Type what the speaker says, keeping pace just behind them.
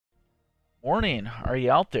Morning. Are you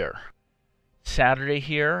out there? Saturday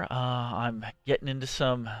here. I'm getting into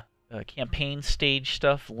some campaign stage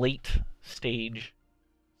stuff, late stages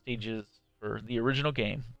for the original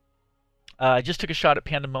game. I just took a shot at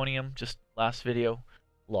Pandemonium, just last video,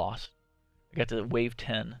 lost. I got to wave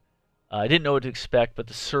 10. I didn't know what to expect, but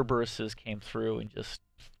the Cerberuses came through and just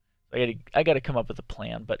I got to come up with a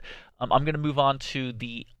plan. But I'm going to move on to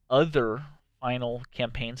the other final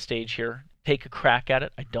campaign stage here. Take a crack at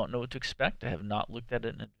it. I don't know what to expect. I have not looked at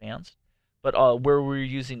it in advance. But where we're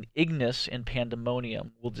using Ignis in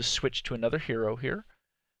Pandemonium, we'll just switch to another hero here.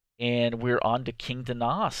 And we're on to King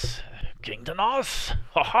Denas. King Denas!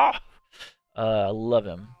 Haha! Love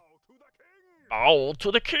him. Bow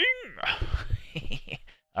to the king!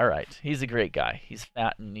 Alright, he's a great guy. He's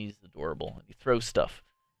fat and he's adorable. He throws stuff.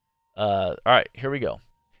 Alright, here we go.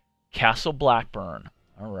 Castle Blackburn.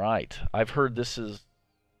 Alright, I've heard this is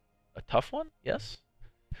a tough one, yes?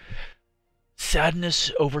 Sadness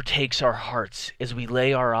overtakes our hearts as we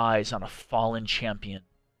lay our eyes on a fallen champion.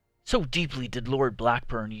 So deeply did Lord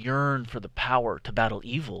Blackburn yearn for the power to battle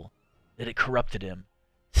evil that it corrupted him,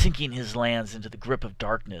 sinking his lands into the grip of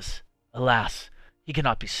darkness. Alas, he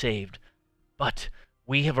cannot be saved. But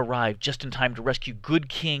we have arrived just in time to rescue good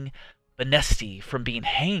King Banesti from being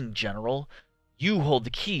hanged, General. You hold the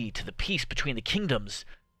key to the peace between the kingdoms.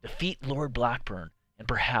 Defeat Lord Blackburn, and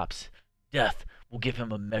perhaps death will give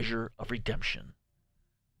him a measure of redemption.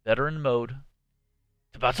 Veteran mode.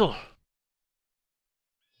 To battle.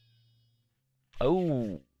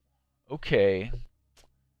 Oh, okay.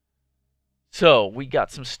 So, we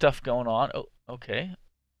got some stuff going on. Oh, okay.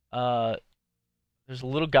 There's a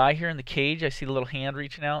little guy here in the cage. I see the little hand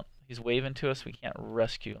reaching out. He's waving to us. We can't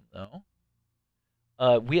rescue him, though.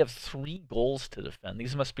 We have 3 goals to defend.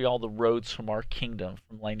 These must be all the roads from our kingdom,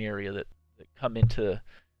 from Lineria, that come into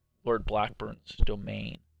Lord Blackburn's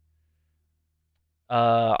domain.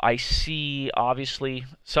 I see, obviously,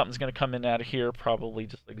 something's going to come in out of here, probably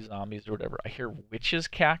just like zombies or whatever. I hear witches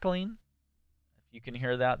cackling. If you can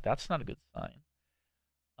hear that, that's not a good sign.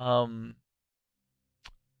 I'm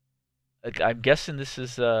guessing this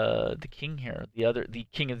is the king here, the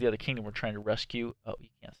king of the other kingdom we're trying to rescue. Oh, you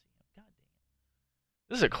can't see him. God dang it.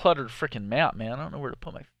 This is a cluttered freaking map, man. I don't know where to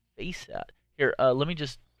put my face at. Here, let me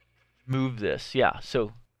just move this. Yeah,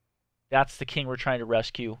 so that's the king we're trying to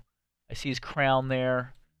rescue. I see his crown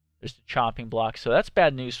there. There's the chopping block. So that's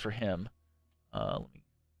bad news for him. Let me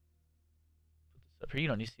put this up here. You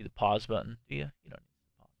don't need to see the pause button, do you? You don't need to see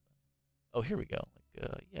the pause button. Oh, here we go.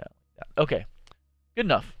 Yeah, like that. Okay. Good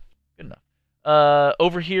enough. Good enough.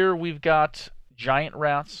 Over here, we've got giant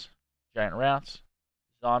rats,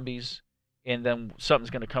 zombies, and then something's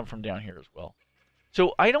going to come from down here as well.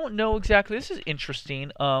 So I don't know exactly. This is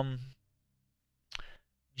interesting.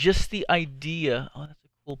 Just the idea. Oh, that's a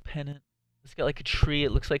cool pennant. It's got like a tree.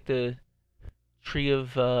 It looks like the tree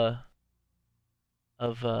of not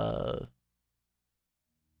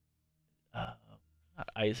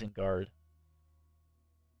Isengard.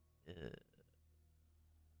 Uh,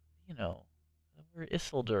 you know, where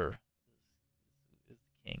Isildur is the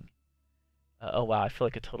king. Oh wow, I feel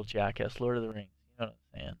like a total jackass. Lord of the Rings. You know what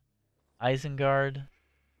I'm saying? Isengard.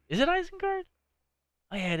 Is it Isengard?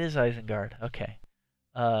 Oh yeah, it is Isengard. Okay.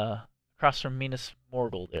 Across from Minas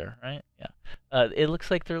Morgul there, right? Yeah. It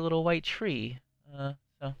looks like their little white tree.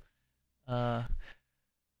 So,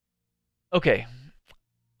 okay.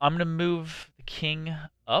 I'm gonna move the king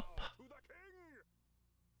up.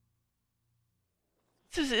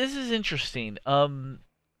 This is interesting.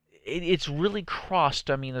 It's really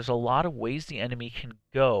crossed. I mean, there's a lot of ways the enemy can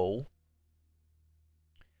go.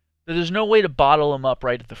 There's no way to bottle them up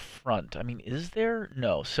right at the front. I mean, is there?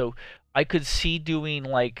 No. So I could see doing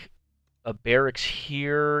like a barracks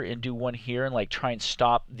here and do one here and like try and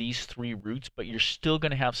stop these 3 routes, but you're still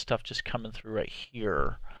going to have stuff just coming through right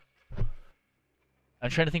here. I'm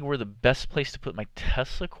trying to think where the best place to put my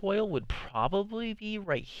Tesla coil would probably be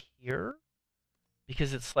right here.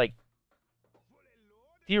 Because it's like,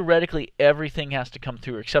 theoretically, everything has to come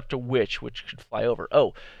through except a witch, which could fly over.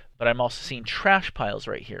 Oh, but I'm also seeing trash piles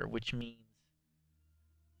right here, which means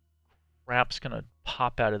crap's going to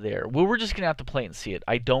pop out of there. Well, we're just going to have to play and see it.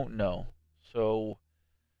 I don't know. So,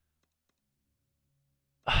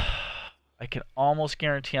 I can almost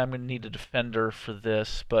guarantee I'm going to need a defender for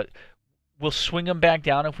this, but we'll swing them back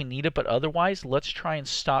down if we need it. But otherwise, let's try and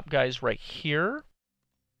stop guys right here.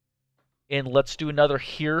 And let's do another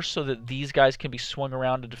here so that these guys can be swung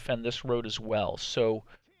around to defend this road as well. So,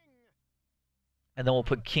 and then we'll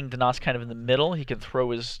put King Denas kind of in the middle. He can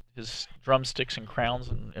throw his drumsticks and crowns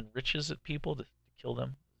and riches at people to kill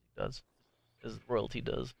them. He does. As royalty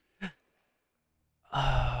does.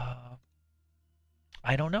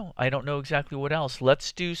 I don't know. I don't know exactly what else.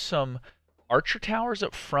 Let's do some archer towers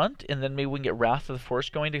up front, and then maybe we can get Wrath of the Force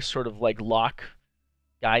going to sort of like lock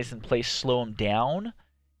guys in place, slow them down,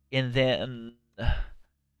 and then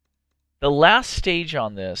the last stage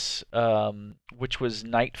on this, which was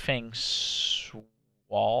Nightfang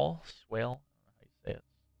Swale, I don't know how you say it,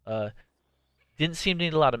 didn't seem to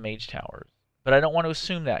need a lot of mage towers, but I don't want to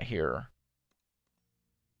assume that here.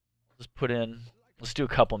 Let's put in. Let's do a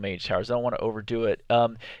couple mage towers. I don't want to overdo it.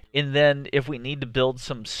 And then if we need to build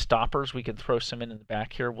some stoppers, we can throw some in the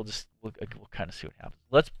back here. We'll kind of see what happens.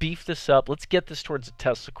 Let's beef this up. Let's get this towards the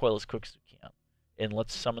Tesla coil as quick as we can, and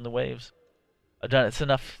let's summon the waves. I've done it. It's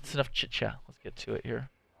enough. It's enough chit chat. Let's get to it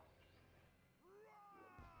here.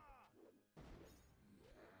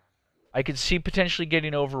 I could see potentially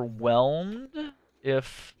getting overwhelmed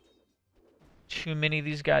if too many of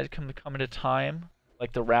these guys come at a time.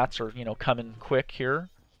 Like the rats are, coming quick here.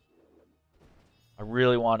 I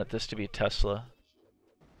really wanted this to be a Tesla.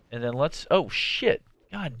 And then let's... Oh, shit.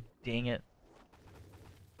 God dang it.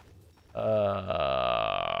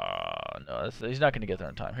 No, he's not going to get there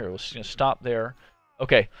in time. Here, we're just going to stop there.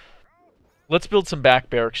 Okay. Let's build some back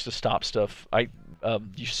barracks to stop stuff.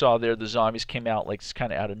 You saw there the zombies came out like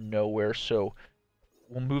kind of out of nowhere, so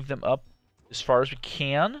we'll move them up as far as we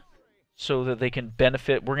can so that they can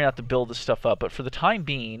benefit. We're going to have to build this stuff up, but for the time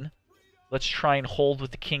being, let's try and hold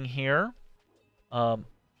with the king here. I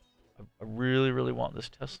really, really want this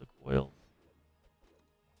Tesla coil.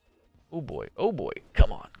 Oh boy,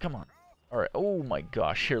 come on, come on. All right, oh my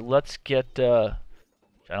gosh, here, let's get, I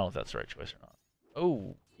don't know if that's the right choice or not.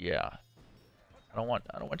 Oh, yeah. I don't want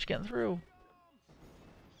you getting through.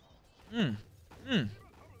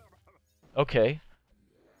 Okay.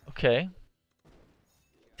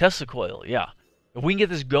 Tesla coil, yeah. If we can get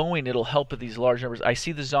this going, it'll help with these large numbers. I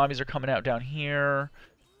see the zombies are coming out down here.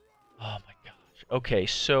 Oh my gosh. Okay,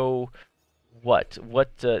 so what?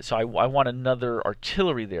 So I want another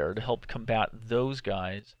artillery there to help combat those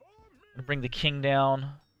guys. And bring the king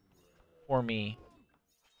down for me.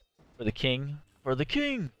 For the king. For the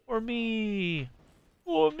king. For me.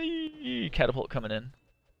 For me. Catapult coming in.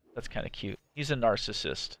 That's kind of cute. He's a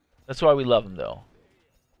narcissist. That's why we love him, though.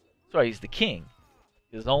 That's why he's the king.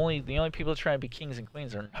 Because the only people that try to be kings and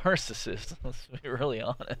queens are narcissists. Let's be really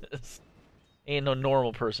honest. Ain't no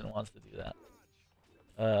normal person who wants to do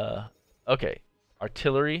that. Okay.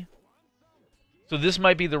 Artillery. So this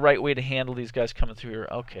might be the right way to handle these guys coming through here.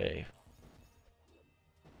 Okay.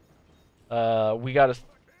 We gotta...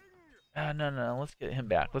 no. Let's get him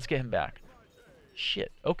back. Let's get him back.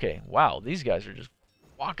 Shit. Okay. Wow. These guys are just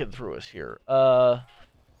walking through us here.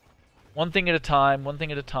 One thing at a time. One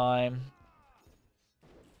thing at a time.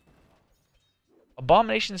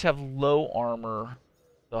 Abominations have low armor.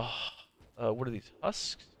 What are these?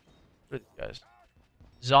 Husks? What are these guys?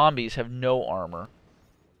 Zombies have no armor.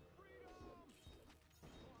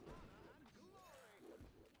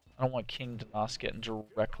 I don't want King Banesti getting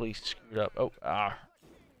directly screwed up. Oh,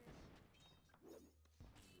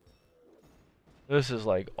 This is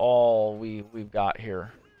like all we've got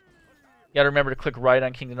here. You gotta remember to click right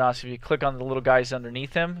on King Banesti. If you click on the little guys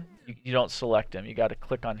underneath him, you don't select him. You gotta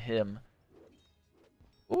click on him.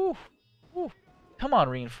 Ooh. Come on,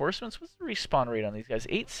 reinforcements. What's the respawn rate on these guys?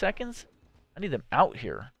 8 seconds? I need them out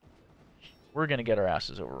here. We're gonna get our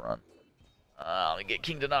asses overrun. Let me get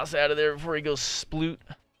King Banesti out of there before he goes sploot.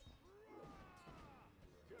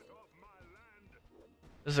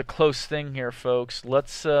 This is a close thing here, folks.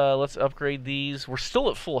 Let's upgrade these. We're still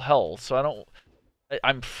at full health, so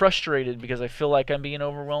I'm frustrated because I feel like I'm being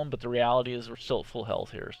overwhelmed, but the reality is we're still at full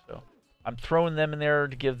health here. So I'm throwing them in there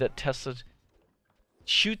to give that Tesla.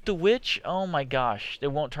 Shoot the witch? Oh my gosh, they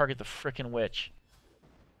won't target the frickin' witch.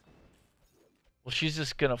 Well, she's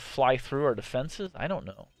just gonna fly through our defenses? I don't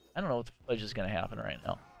know. I don't know what the fudge is gonna happen right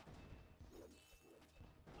now.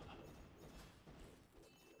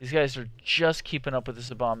 These guys are just keeping up with this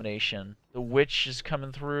abomination. The witch is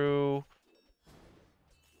coming through.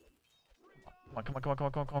 Come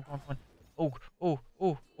on. Oh.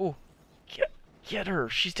 Get her.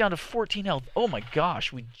 She's down to 14 health. Oh my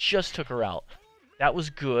gosh, we just took her out. That was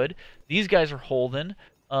good. These guys are holding.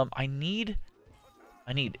 I need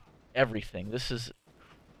everything. This is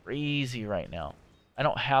crazy right now. I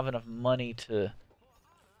don't have enough money to...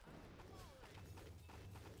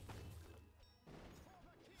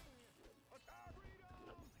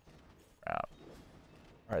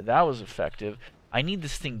 Alright, that was effective. I need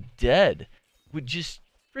this thing dead. Would just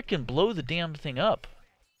freaking blow the damn thing up.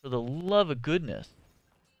 For the love of goodness.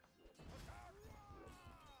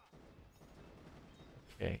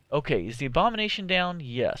 Okay, is the abomination down?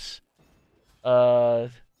 Yes.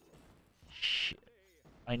 Shit.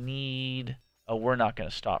 I need... Oh, we're not going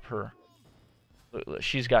to stop her.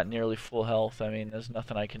 She's got nearly full health. I mean, there's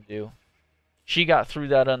nothing I can do. She got through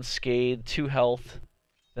that unscathed. 2 health.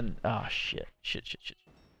 Then... Ah, shit. Shit.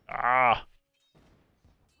 Ah!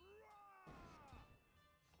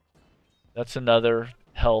 That's another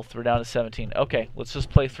health. We're down to 17. Okay, let's just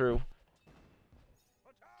play through.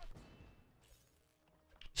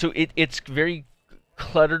 So it's very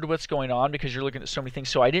cluttered what's going on because you're looking at so many things.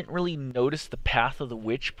 So I didn't really notice the path of the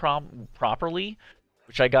witch properly,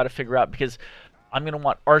 which I got to figure out because I'm going to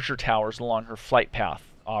want archer towers along her flight path.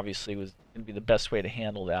 Obviously, was going to be the best way to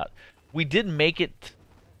handle that. We did make it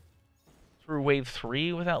through wave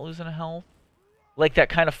 3 without losing a health. Like that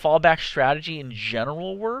kind of fallback strategy in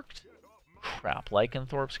general worked. Crap,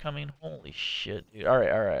 Lycanthrope's coming. Holy shit, dude. All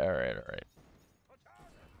right.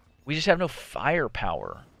 We just have no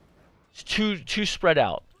firepower. It's too spread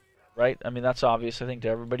out, right? I mean, that's obvious, I think, to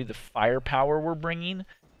everybody. The firepower we're bringing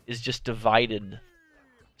is just divided,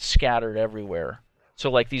 scattered everywhere.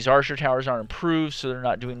 So, like, these archer towers aren't improved, so they're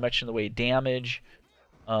not doing much in the way of damage.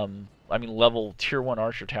 I mean, level tier 1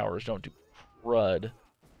 archer towers don't do crud.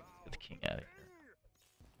 Get the king out of here.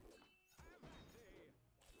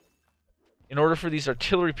 In order for these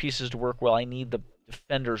artillery pieces to work well, I need the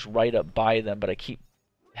defenders right up by them, but I keep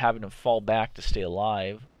having them fall back to stay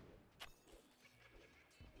alive.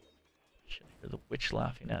 Shit, I hear the witch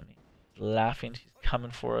laughing at me. She's laughing, she's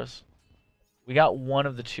coming for us. We got one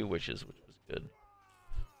of the 2 witches, which was good.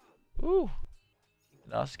 Ooh.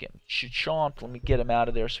 Now it's getting chomped. Let me get him out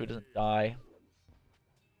of there so he doesn't die.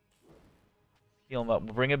 Heal him up.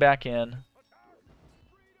 We'll bring it back in.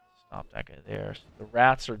 Stop that guy there. The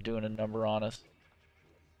rats are doing a number on us.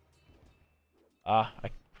 Ah, I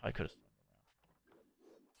probably could have.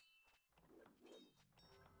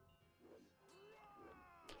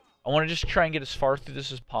 I want to just try and get as far through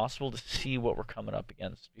this as possible to see what we're coming up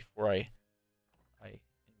against before I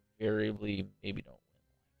invariably maybe don't win.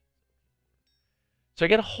 So I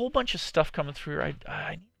got a whole bunch of stuff coming through.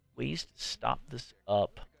 I need ways to stop this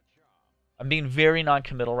up. I'm being very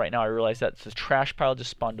non-committal right now. I realize that the trash pile just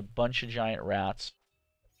spawned a bunch of giant rats.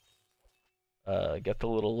 Got the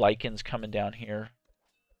little lichens coming down here.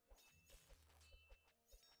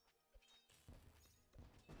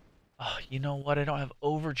 Oh, you know what? I don't have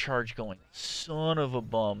overcharge going. Son of a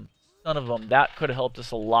bum. Son of a bum. That could have helped us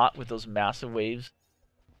a lot with those massive waves.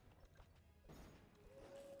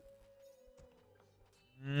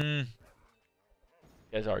 You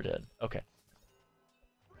guys are dead. Okay.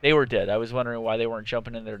 They were dead. I was wondering why they weren't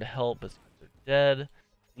jumping in there to help, but they're dead.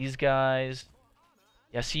 These guys...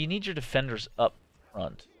 Yeah, so you need your defenders up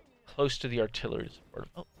front, close to the artillery support.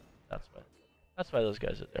 Oh, that's why. That's why those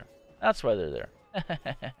guys are there. That's why they're there.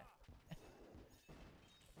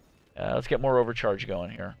 Let's get more overcharge going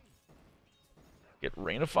here. Get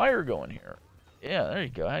rain of fire going here. Yeah, there you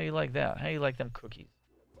go. How do you like that? How do you like them cookies?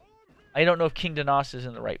 I don't know if King Banesti is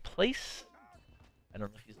in the right place. I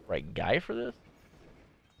don't know if he's the right guy for this.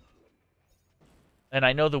 And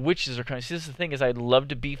I know the witches are coming. See, this is the thing is I'd love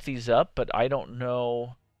to beef these up, but I don't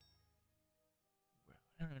know.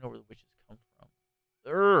 I don't even know where the witches come from.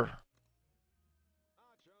 Urgh.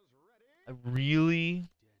 I really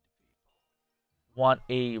want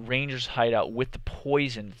a ranger's hideout with the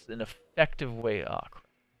poison. It's an effective way. Oh, crap.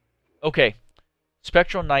 Okay.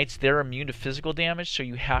 Spectral Knights, they're immune to physical damage, so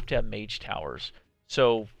you have to have mage towers.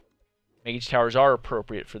 So mage towers are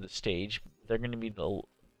appropriate for the stage. They're going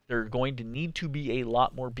to need to be a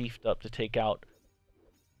lot more beefed up to take out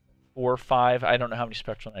 4 or 5. I don't know how many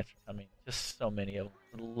Spectral Knights are coming. Just so many of them.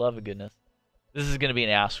 For the love of goodness. This is going to be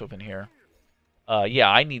an ass whooping here.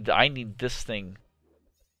 Yeah, I need this thing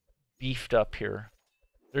beefed up here.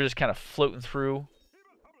 They're just kind of floating through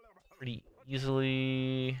pretty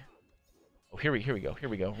easily. Oh, here we go. Here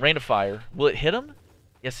we go. Rain of fire. Will it hit him?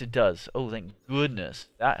 Yes, it does. Oh, thank goodness.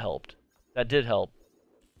 That helped. That did help.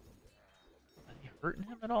 Are they hurting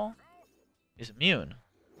him at all? He's immune.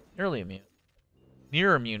 Nearly immune.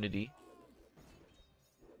 Near immunity.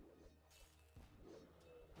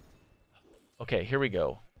 Okay, here we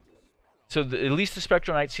go. So at least the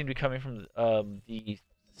Spectral Knights seem to be coming from the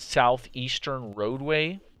southeastern roadway.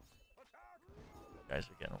 You guys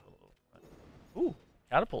are getting a little... Ooh,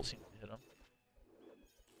 catapult seems to hit them.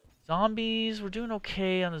 Zombies, we're doing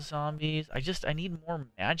okay on the zombies. I need more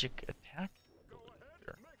magic attack.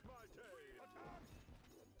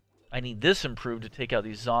 I need this improved to take out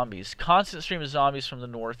these zombies. Constant stream of zombies from the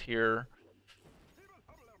north here.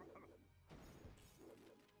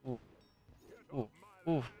 Ooh. Ooh.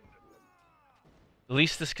 Ooh. At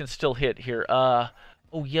least this can still hit here.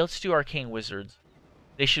 Oh yeah, let's do Arcane Wizards.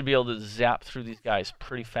 They should be able to zap through these guys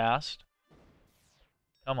pretty fast.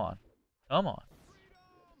 Come on. Come on.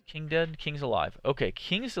 King dead? King's alive. Okay,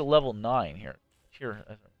 King's to level 9 here. Here,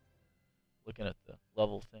 as I'm looking at the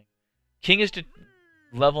level thing. King is to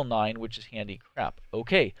level 9, which is handy. Crap.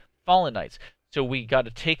 Okay, Fallen Knights. So we got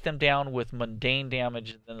to take them down with mundane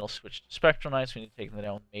damage, and then they'll switch to Spectral Knights. We need to take them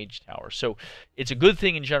down with Mage Tower. So it's a good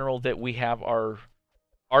thing in general that we have our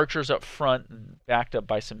archers up front backed up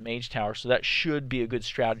by some Mage Tower. So that should be a good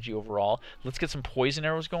strategy overall. Let's get some poison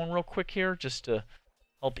arrows going real quick here, just to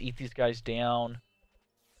help eat these guys down.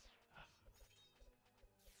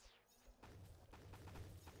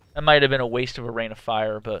 That might have been a waste of a rain of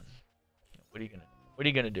fire, but what are you gonna do? What are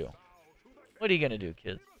you gonna do,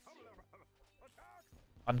 kids?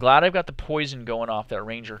 I'm glad I've got the poison going off that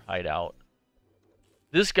ranger hideout.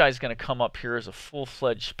 This guy's gonna come up here as a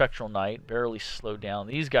full-fledged spectral knight, barely slowed down.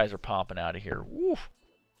 These guys are popping out of here. Woo!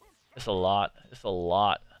 It's a lot. It's a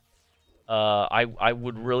lot. I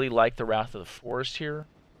would really like the Wrath of the Forest here.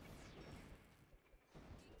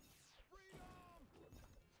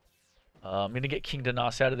 I'm going to get King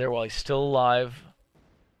Denas out of there while he's still alive.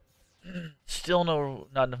 Still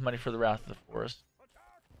not enough money for the Wrath of the Forest.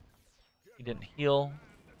 He didn't heal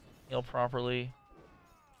properly.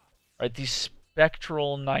 Alright, these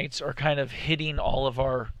Spectral Knights are kind of hitting all of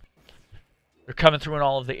our... They're coming through in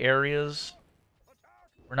all of the areas.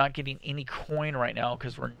 We're not getting any coin right now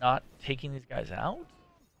because we're not taking these guys out.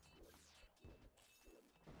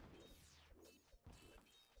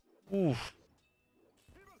 Oof.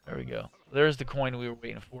 There we go. There's the coin we were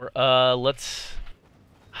waiting for. Let's...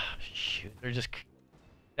 Shoot, they're just...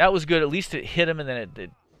 That was good. At least it hit them and then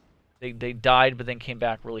they died, but then came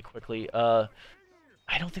back really quickly. I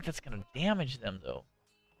don't think that's going to damage them, though.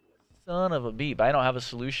 Son of a beep. I don't have a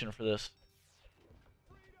solution for this.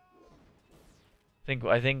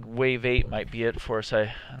 I think wave 8 might be it for us.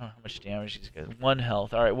 I don't know how much damage these guys... 1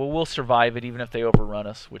 health. Alright, well, we'll survive it even if they overrun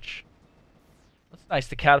us, which... That's nice.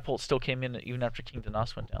 The catapult still came in even after King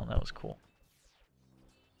Denas went down. That was cool.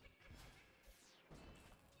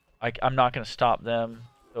 I'm not going to stop them.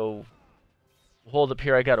 So we'll hold up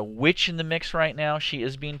here. I got a witch in the mix right now. She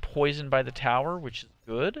is being poisoned by the tower, which is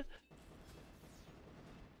good.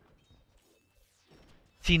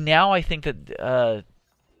 See, now I think that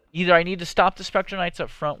either I need to stop the Spectral Knights up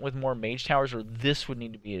front with more Mage Towers, or this would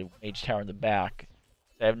need to be a Mage Tower in the back.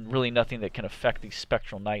 I have really nothing that can affect these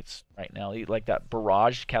Spectral Knights right now. Like that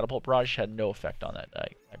barrage, catapult barrage, had no effect on that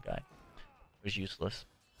guy. It was useless.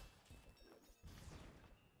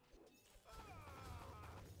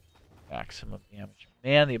 Maximum damage.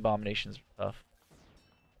 Man, the abominations are tough.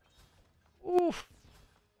 Oof.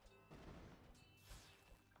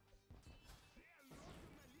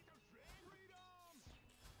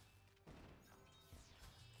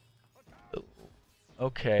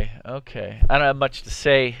 Okay. I don't have much to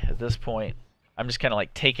say at this point. I'm just kind of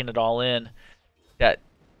like taking it all in. That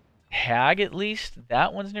hag, at least,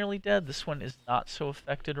 that one's nearly dead. This one is not so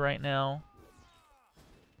affected right now.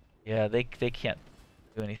 Yeah, they can't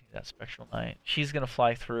do anything to that Spectral Knight. She's going to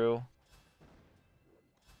fly through.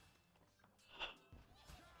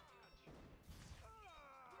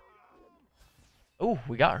 Oh,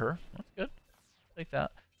 we got her. That's good. Take that.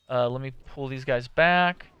 Let me pull these guys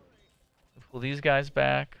back. Pull these guys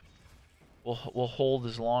back. We'll hold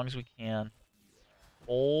as long as we can.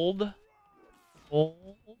 Hold.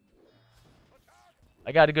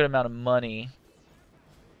 I got a good amount of money.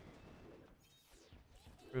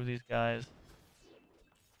 Prove these guys.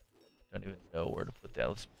 Don't even know where to put that.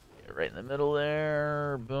 Let's get it right in the middle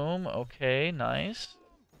there. Boom. Okay, nice.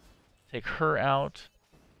 Take her out.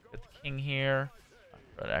 Get the king here.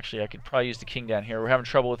 But actually, I could probably use the king down here. We're having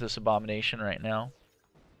trouble with this abomination right now.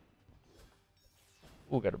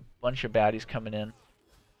 Ooh, got a bunch of baddies coming in.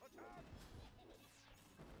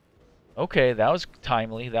 Okay, that was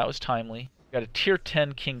timely. Got a tier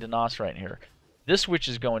 10 King Denas right here. This witch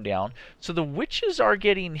is going down. So the witches are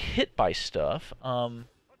getting hit by stuff. What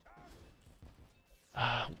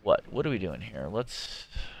are we doing here? Let's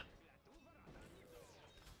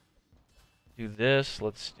do this.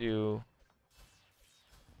 Let's do...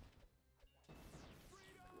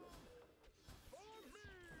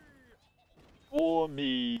 For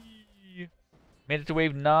me. Made it to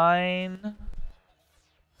wave 9.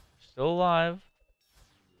 Still alive.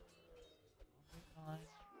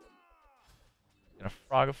 Gonna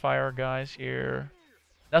frogify our guys here.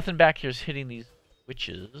 Nothing back here is hitting these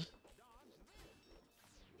witches.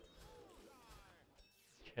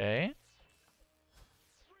 Okay.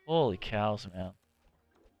 Holy cows, man.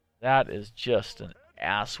 That is just an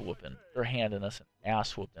ass whooping. They're handing us an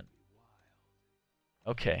ass whooping.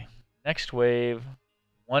 Okay. Next wave.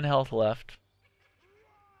 1 health left.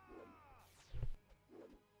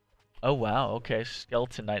 Oh wow, okay.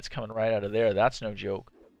 Skeleton Knight's coming right out of there. That's no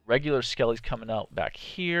joke. Regular Skelly's coming out back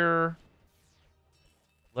here.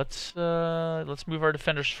 Let's move our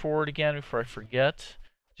defenders forward again before I forget.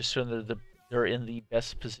 Just so they're in the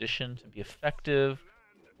best position to be effective.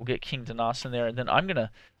 We'll get King Denas in there, and then I'm gonna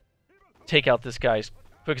take out this guy as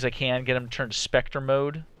quick as I can, get him to turn to Spectre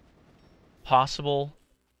mode, possible,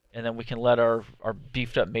 and then we can let our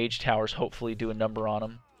beefed up mage towers hopefully do a number on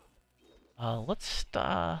him. This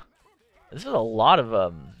is a lot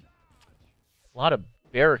of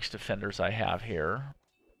barracks defenders I have here.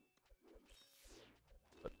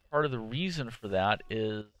 But part of the reason for that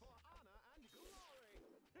is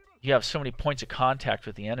you have so many points of contact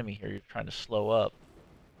with the enemy here. You're trying to slow up.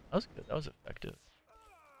 That was good. That was effective.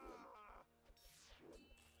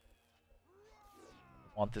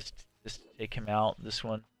 I want this to take him out. This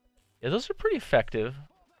one. Yeah, those are pretty effective.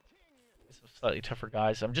 Some slightly tougher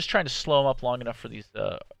guys. I'm just trying to slow them up long enough for these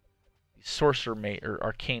sorcerer mate or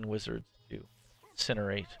arcane wizards to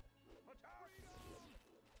incinerate.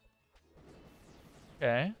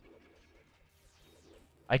 Okay.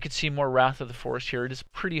 I could see more Wrath of the Forest here. It is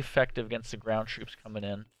pretty effective against the ground troops coming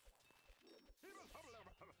in.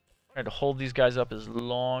 Trying to hold these guys up as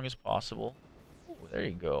long as possible. Ooh, there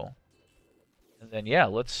you go. And then yeah,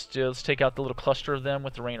 let's take out the little cluster of them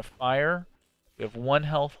with the Rain of Fire. We have 1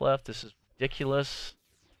 health left. This is ridiculous.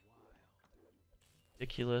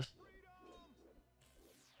 Ridiculous.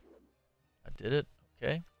 I did it.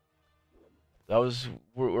 Okay. That was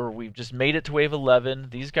we've just made it to wave 11.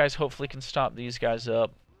 These guys hopefully can stop these guys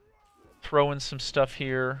up. Throw in some stuff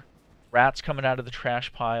here. Rats coming out of the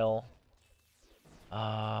trash pile.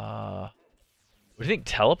 What do you think?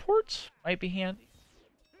 Teleports might be handy.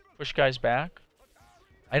 Push guys back.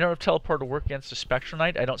 I don't know if teleport will work against a Spectral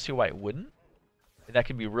Knight. I don't see why it wouldn't. And that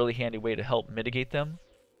could be a really handy way to help mitigate them.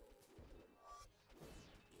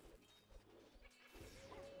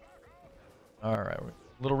 Alright,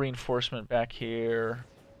 little reinforcement back here.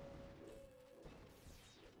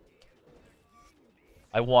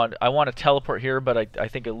 I want to teleport here, but I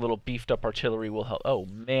think a little beefed up artillery will help. Oh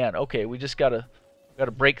man, okay, we just got a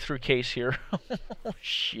breakthrough case here. Oh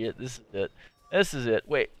shit, this is it. This is it.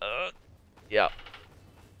 Wait, yeah.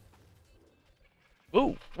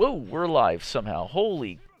 Whoa, whoa, we're alive somehow.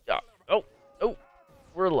 Holy, oh,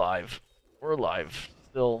 we're alive. We're alive.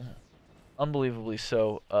 Still, unbelievably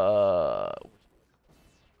so.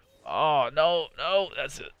 Oh, no,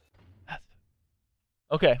 that's it.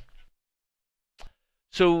 Okay.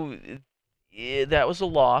 So, yeah, that was a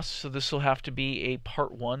loss, so this will have to be a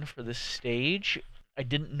part 1 for this stage. I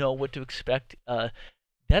didn't know what to expect.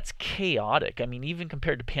 That's chaotic. I mean, even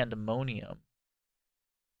compared to Pandemonium.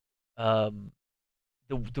 The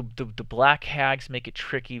Black Hags make it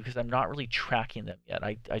tricky because I'm not really tracking them yet.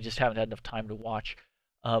 I just haven't had enough time to watch.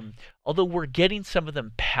 Although we're getting some of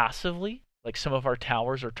them passively, like some of our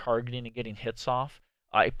towers are targeting and getting hits off.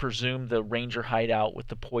 I presume the Ranger hideout with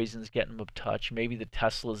the poisons getting them a touch. Maybe the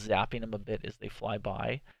Tesla's zapping them a bit as they fly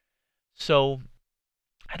by. So,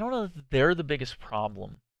 I don't know if they're the biggest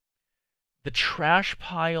problem. The trash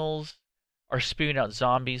piles are spewing out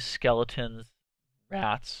zombies, skeletons,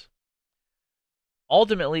 rats.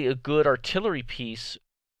 Ultimately, a good artillery piece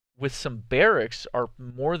with some barracks are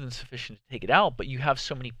more than sufficient to take it out, but you have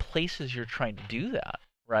so many places you're trying to do that,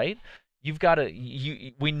 right? You've got to,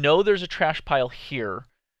 we know there's a trash pile here,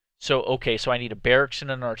 so okay, so I need a barracks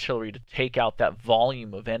and an artillery to take out that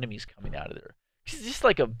volume of enemies coming out of there. It's just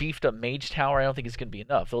like a beefed up mage tower, I don't think it's going to be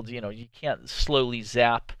enough. You can't slowly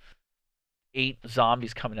zap 8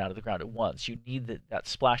 zombies coming out of the ground at once. You need that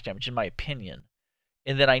splash damage, in my opinion.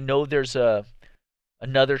 And then I know there's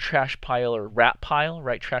another trash pile or rat pile,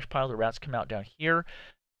 right? Trash pile, the rats come out down here.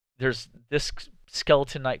 There's this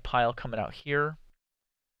skeleton knight pile coming out here.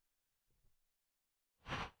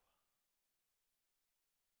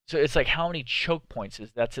 So it's like how many choke points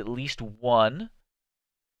is that's at least 1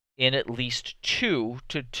 and at least 2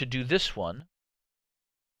 to do this one.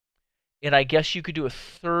 And I guess you could do a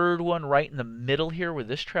third one right in the middle here where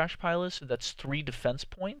this trash pile is, so that's 3 defense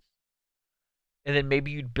points. And then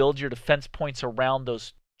maybe you'd build your defense points around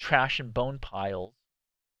those trash and bone piles.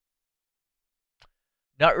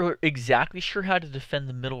 Not exactly sure how to defend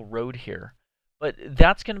the middle road here, but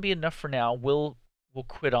that's going to be enough for now. We'll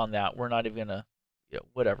quit on that. We're not even going to,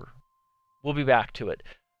 whatever. We'll be back to it.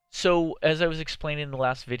 So as I was explaining in the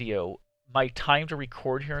last video, my time to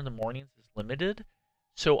record here in the mornings is limited.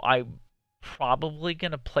 So I'm probably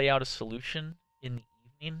going to play out a solution in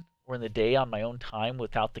the evening or in the day on my own time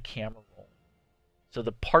without the camera roll. So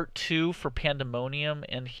the part 2 for Pandemonium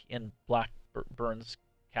and in Blackburn's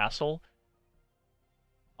castle,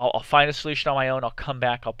 I'll find a solution on my own. I'll come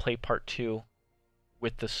back. I'll play part 2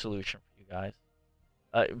 with the solution for you guys.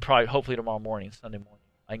 Probably, hopefully tomorrow morning, Sunday morning.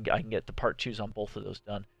 I can get the part 2s on both of those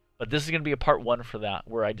done. But this is going to be a part 1 for that,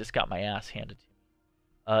 where I just got my ass handed to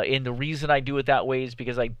me. And the reason I do it that way is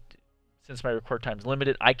because since my record time is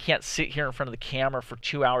limited, I can't sit here in front of the camera for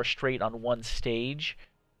 2 hours straight on one stage.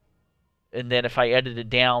 And then if I edit it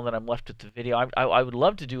down, then I'm left with the video. I would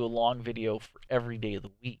love to do a long video for every day of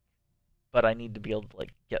the week, but I need to be able to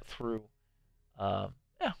like get through.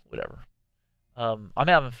 Whatever. I'm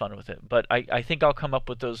having fun with it, but I think I'll come up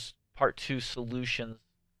with those part 2 solutions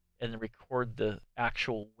and record the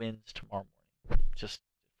actual wins tomorrow morning, just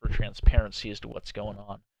for transparency as to what's going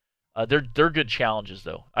on. They're good challenges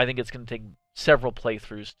though. I think it's going to take several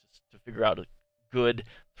playthroughs to figure out a good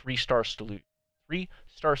 3-star solutions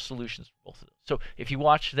for both of those. So if you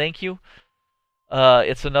watch, thank you.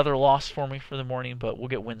 It's another loss for me for the morning, but we'll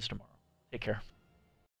get wins tomorrow. Take care.